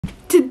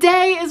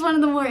Today is one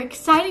of the more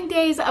exciting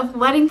days of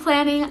wedding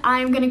planning.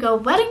 I'm gonna go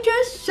wedding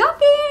dress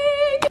shopping.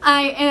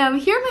 I am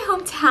here in my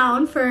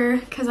hometown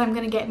because I'm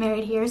gonna get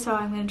married here, so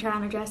I'm gonna try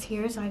on a dress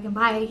here so I can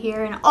buy it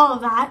here and all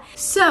of that.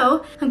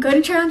 So I'm going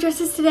to try on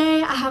dresses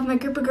today. I have my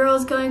group of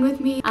girls going with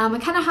me. I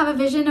kind of have a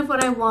vision of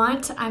what I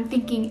want. I'm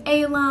thinking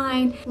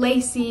A-line,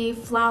 lacy,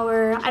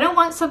 flower. I don't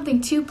want something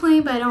too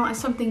plain, but I don't want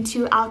something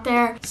too out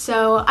there.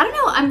 So I don't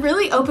know, I'm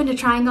really open to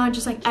trying on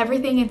just like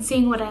everything and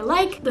seeing what I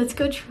like. Let's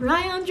go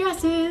try on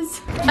dresses.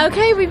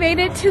 Okay, we made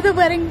it to the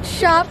wedding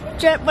shop,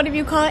 whatever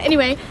you call it.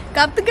 Anyway,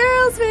 got the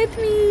girls with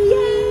me.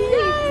 Yay!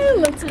 Yay!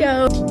 Let's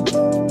go.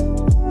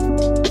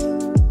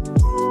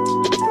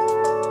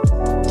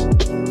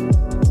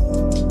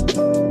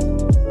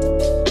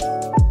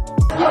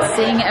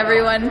 Seeing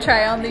everyone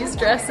try on these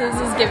dresses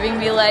is giving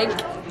me like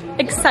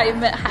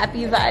excitement,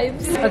 happy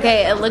vibes.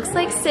 Okay, it looks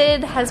like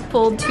Sid has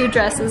pulled 2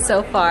 dresses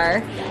so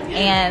far,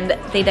 and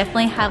they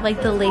definitely have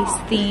like the lace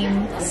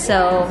theme,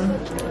 so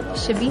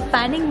should be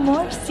finding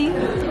more soon.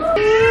 So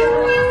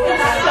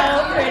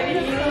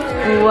pretty.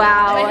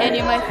 Wow. Can I hand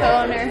you my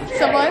phone or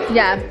someone?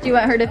 Yeah, do you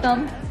want her to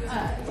film?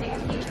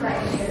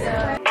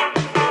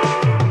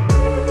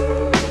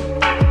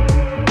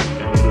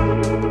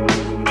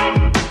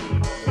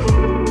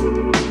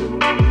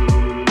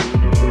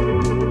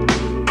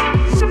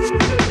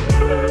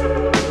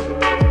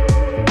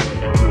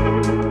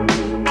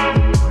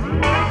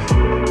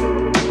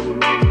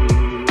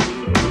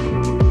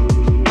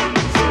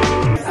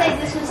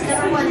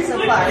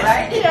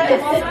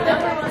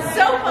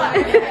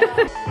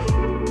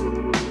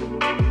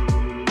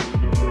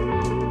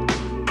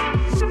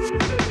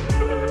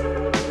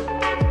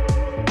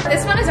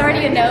 This one is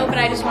already a no, but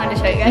I just wanted to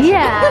show you guys.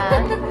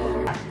 Yeah.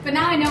 But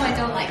now I know I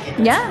don't like it.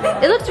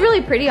 Yeah, it looks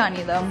really pretty on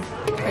you though.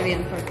 Pretty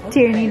and purple.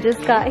 Tierney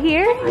just got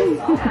here.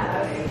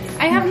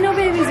 I have no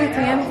babies with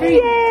me, I'm free.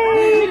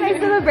 Yay! Nice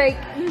little break.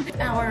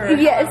 Hour.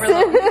 Yes,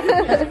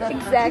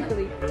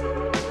 exactly.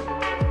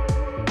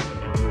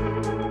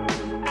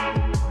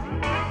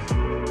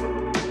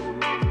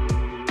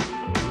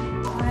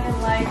 I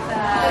like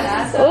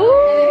that.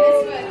 Ooh.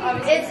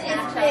 It's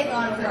big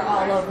on for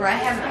all over. I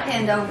have it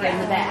pinned over in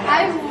the back.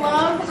 I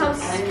love how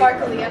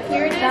sparkly up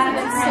here it is and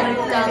then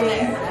so down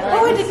there.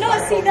 Oh, I did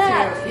not see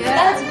that. Yeah.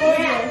 That's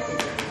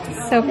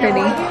gorgeous. So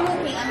pretty.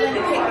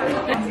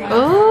 I'm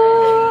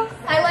Ooh.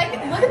 I like it.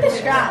 Look at the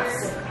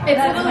straps. It's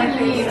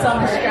little leaves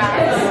on the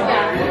straps.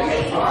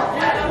 Yeah.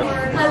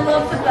 I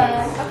love the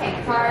bag.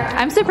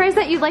 I'm surprised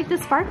that you like the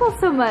sparkle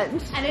so much.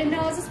 I didn't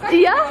know it was a sparkle.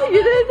 Yeah,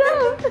 you didn't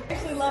know. I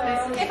actually love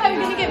it. If I'm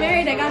gonna get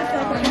married, I gotta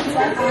feel like a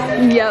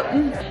princess. Yep.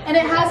 And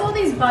it has all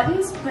these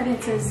buttons, but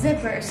it's a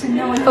zipper, so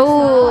no one knows.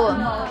 Oh,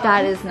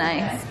 that is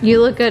nice.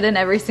 You look good in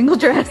every single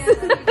dress.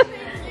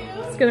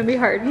 It's gonna be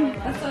hard.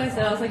 That's what I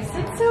said. I was like, it's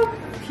so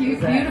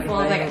beautiful.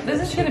 I was like,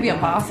 this is gonna be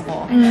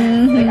impossible. Like,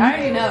 I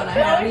already know, and I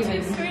haven't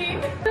even. Sweet.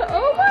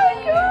 Oh my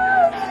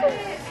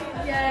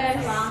gosh. Yes.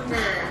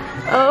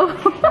 Oh.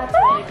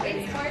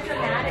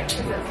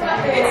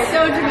 It's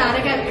so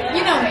dramatic.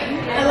 You know me.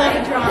 I love a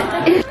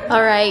drama.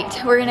 All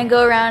right, we're gonna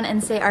go around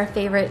and say our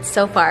favorites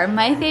so far.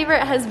 My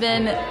favorite has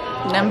been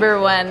number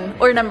 1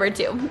 or number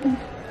 2.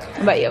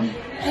 How about you?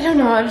 I don't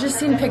know. I've just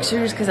seen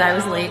pictures because I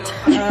was late.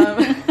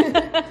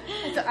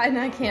 And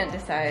I can't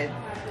decide.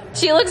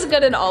 She looks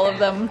good in all of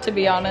them, to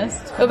be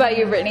honest. What about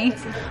you, Brittany?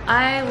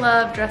 I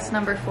love dress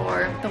number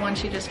 4, the one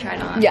she just tried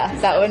on. Yeah,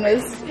 that one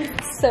was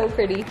so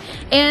pretty.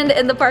 And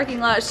in the parking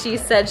lot, she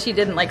said she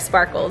didn't like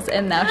sparkles,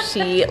 and now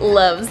she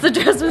loves the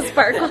dress with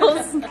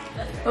sparkles.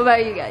 What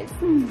about you guys?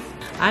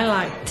 I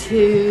like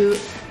 2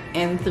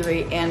 and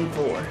 3 and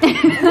 4.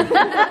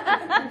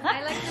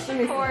 I like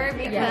number 4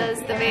 because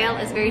the veil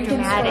is very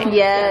dramatic.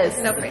 Yes.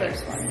 So pretty.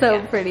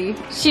 So pretty.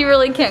 She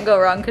really can't go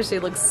wrong because she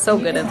looks so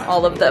good in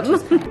all of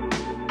them.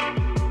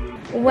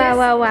 Wow,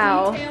 wow,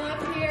 wow. Detail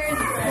up here is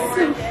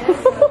gorgeous.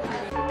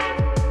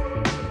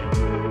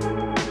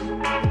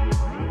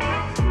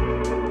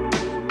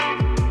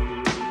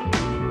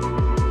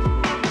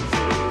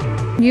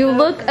 You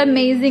look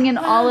amazing in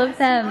all of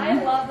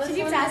them. She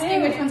keeps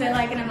asking which ones I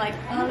like, and I'm like,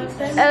 all of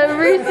them.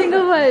 Every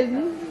single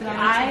one.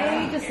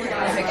 I just looked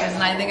at the pictures,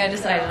 and I think I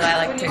decided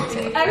I like 2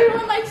 too.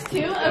 Everyone likes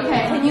 2?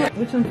 Okay.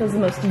 Which one feels the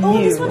most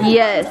This one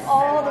Yes. goes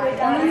all the way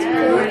down. It's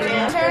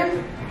gorgeous.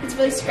 Term, it's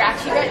really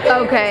scratchy right there.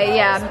 Okay,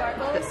 yeah.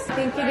 I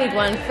think you need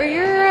one for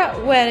your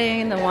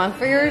wedding, then one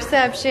for your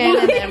reception,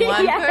 and then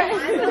one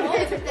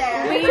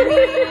for... We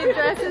need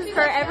dresses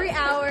for every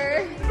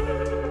hour.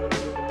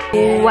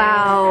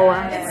 Wow.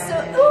 It's so,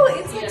 ooh,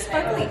 it's like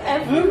sparkly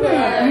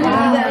everywhere.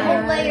 The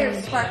whole layer of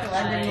sparkle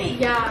underneath.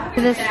 Yeah.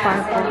 This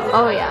sparkle.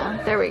 Oh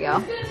yeah, there we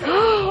go.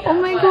 Oh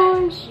my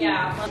gosh.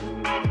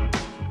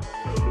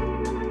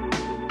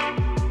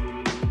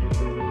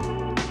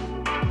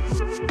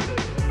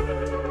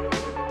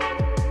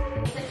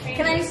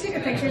 Can I just take the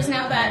pictures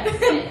now that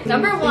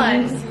number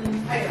 1?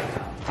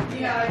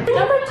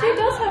 Number 2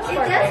 does have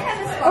sparkle. It does have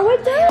a sparkle. Oh,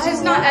 it does. It's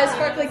just not as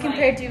sparkly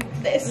compared to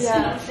this.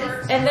 Yeah.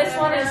 And this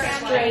one is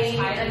straight,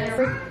 and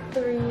number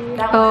 3.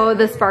 Oh,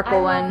 the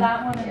sparkle one.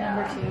 That one and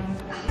number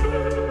 2.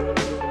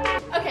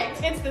 Okay,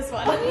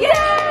 one. Yay!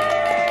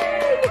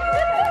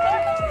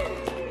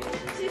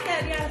 She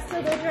said yes to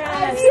the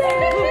dress.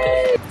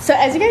 Yay! So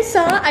as you guys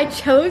saw, I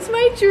chose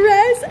my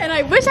dress and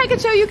I wish I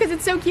could show you because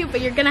it's so cute,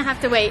 but you're gonna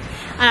have to wait.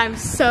 I'm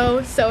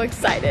so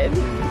excited.